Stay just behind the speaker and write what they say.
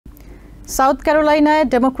South ক্যারোলাইনায়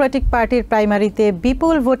Democratic পার্টির প্রাইমারিতে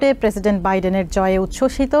বিপুল ভোটে প্রেসিডেন্ট বাইডেনের জয়ে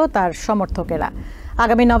উচ্ছ্বসিত তার সমর্থকেরা।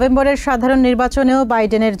 আগামী নভেম্বরের সাধারণ নির্বাচনেও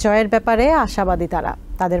বাইডেনের জয়ের ব্যাপারে আশাবাদী তারা।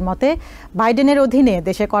 তাদের মতে বাইডেনের অধীনে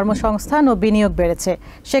দেশে কর্মসংস্থান ও বিনিয়োগ বেড়েছে,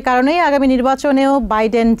 সে কারণেই আগামী নির্বাচনেও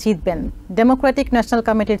বাইডেন জিতবেন। ডেমোক্রেটিক ন্যাশনাল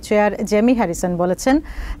কমিটির চেয়ার জেমি হ্যারিসন বলেছেন,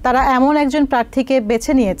 তারা এমন একজন প্রার্থীকে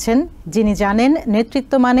বেছে নিয়েছেন যিনি জানেন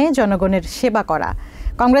নেতৃত্ব মানে জনগণের সেবা করা।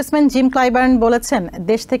 কংগ্রেসম্যান জিম ক্লাইবার্ন বলেছেন,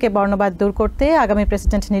 দেশ থেকে বর্ণবাদ দূর করতে আগামী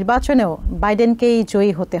প্রেসিডেন্ট নির্বাচনেও বাইডেনকেই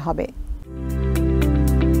জয়ী হতে হবে।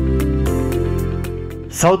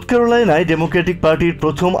 সাউথ ক্যারোলাইনায় ডেমোক্রেটিক পার্টির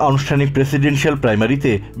প্রথম আনুষ্ঠানিক প্রেসিডেন্সিয়াল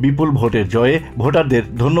প্রাইমারিতে বিপুল ভোটের জয়ে ভোটারদের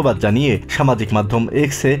ধন্যবাদ জানিয়ে সামাজিক মাধ্যম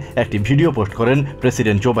এক্সে একটি ভিডিও পোস্ট করেন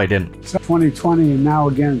president Joe Biden. 2020 and now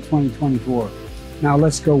again 2024. Now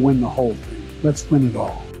let's go win the whole thing. Let's win it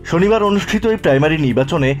all. শনিবার অনুষ্ঠিত এই প্রাইমারি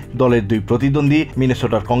নির্বাচনে দলের দুই প্রতিদ্বন্দ্বী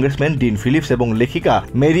মিনেসোটার কংগ্রেসম্যান ডিন ফিলিপস এবং লেখিকা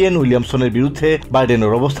মেরিয়ান উইলিয়ামসনের বিরুদ্ধে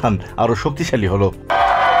বাইডেনের অবস্থান আরও শক্তিশালী হল।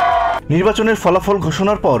 নির্বাচনের ফলাফল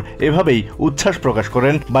ঘোষণার পর এভাবেই উচ্ছ্বাস প্রকাশ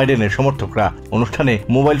করেন বাইডেনের সমর্থকরা। অনুষ্ঠানে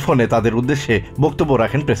মোবাইল ফোনে তাদের উদ্দেশ্যে বক্তব্য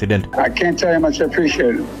রাখেন প্রেসিডেন্ট।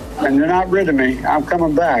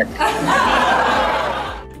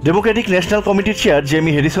 ডেমোক্রেটিক ন্যাশনাল কমিটির চেয়ার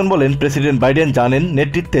জেমি হ্যারিসন বলেন, প্রেসিডেন্ট বাইডেন জানেন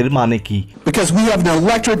নেতৃত্বের মানে কি।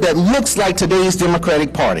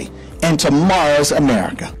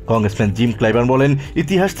 কংগ্রেসম্যান জিম ক্লাইবার্ন বলেন,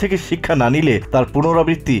 ইতিহাস থেকে শিক্ষা না নিলে তার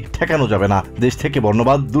পুনরাবৃত্তি ঠেকানো যাবে না। দেশ থেকে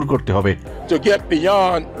বর্ণবাদ দূর করতে হবে।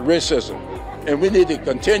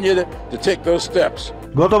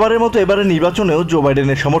 গতবারের মতো এবারের নির্বাচনেও জো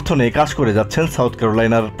বাইডেনের সমর্থনে কাজ করে যাচ্ছেন সাউথ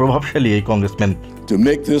ক্যারোলাইনার প্রভাবশালী এই congressman. To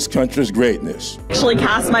make this country's greatness. Actually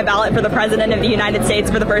cast my ballot for the president of the United States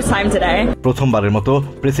for the first time today. প্রথমবারের মতো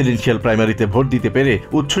প্রেসিডেন্সিয়াল প্রাইমারিতে ভোট দিতে পেরে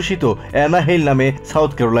উচ্ছ্বসিত অ্যানা হেইল নামে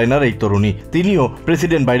সাউথ ক্যারোলাইনার এই তরুণী। তিনিও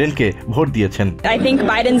প্রেসিডেন্ট বাইডেনকে ভোট দিয়েছেন। I think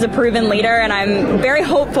Biden's a proven leader and I'm very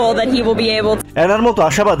hopeful that he will be able to. অ্যানার মতো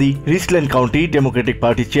আশাবাদী Richland county Democratic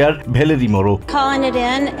party chair Valerie মোরো। Calling it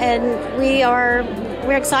in and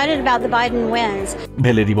we're excited about the Biden wins.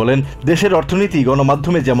 Valerie বলেন, দেশের অর্থনীতি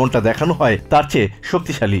গণমাধ্যমে যেমনটা দেখানো হয় তার চেয়ে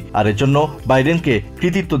শক্তিশালী, আর এর জন্য বাইডেনকে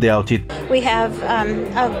কৃতিত্ব দেওয়া উচিত। We have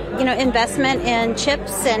investment in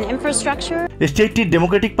chips and infrastructure. স্টেটটির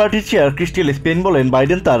Democratic পার্টির চেয়ার ক্রিস্টেল স্পেন বলেন,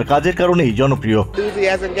 বাইডেন তার কাজের কারণেই জনপ্রিয়।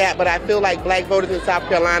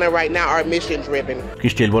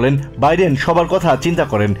 ক্রিস্টেল বলেন, বাইডেন সবার কথা চিন্তা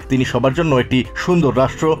করেন, তিনি সবার জন্য একটি সুন্দর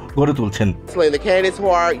রাষ্ট্র গড়ে তুলছেন।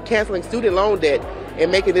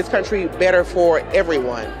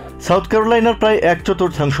 সাউথ ক্যারোলাইনার প্রায়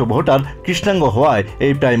 1/4 ভোটার কৃষ্ণাঙ্গ হওয়ায়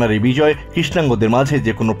এই প্রাইমারি বিজয় কৃষ্ণাঙ্গদের মাঝে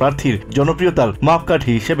যে কোনো প্রার্থীর জনপ্রিয়তার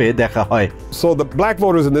মাপকাঠি হিসেবে দেখা হয়। So the black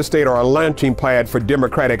voters in this state are a launching pad for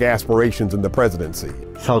democratic aspirations in the presidency.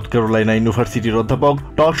 South Carolina ইউনিভার্সিটির অধ্যাপক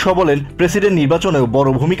টড শ বলেন, প্রেসিডেন্ট নির্বাচনেও বড়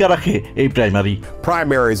ভূমিকা রাখে এই primary.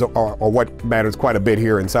 Primaries are what matters quite a bit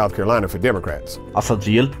here in South Carolina for Democrats. Asad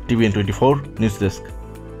GL, TBN24 news desk.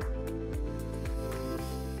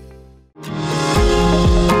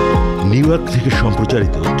 New York থেকে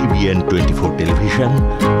সম্প্রচারিত TBN24 টেলিভিশন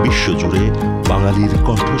বিশ্বজুড়ে বাঙালির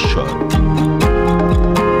কণ্ঠস্বর।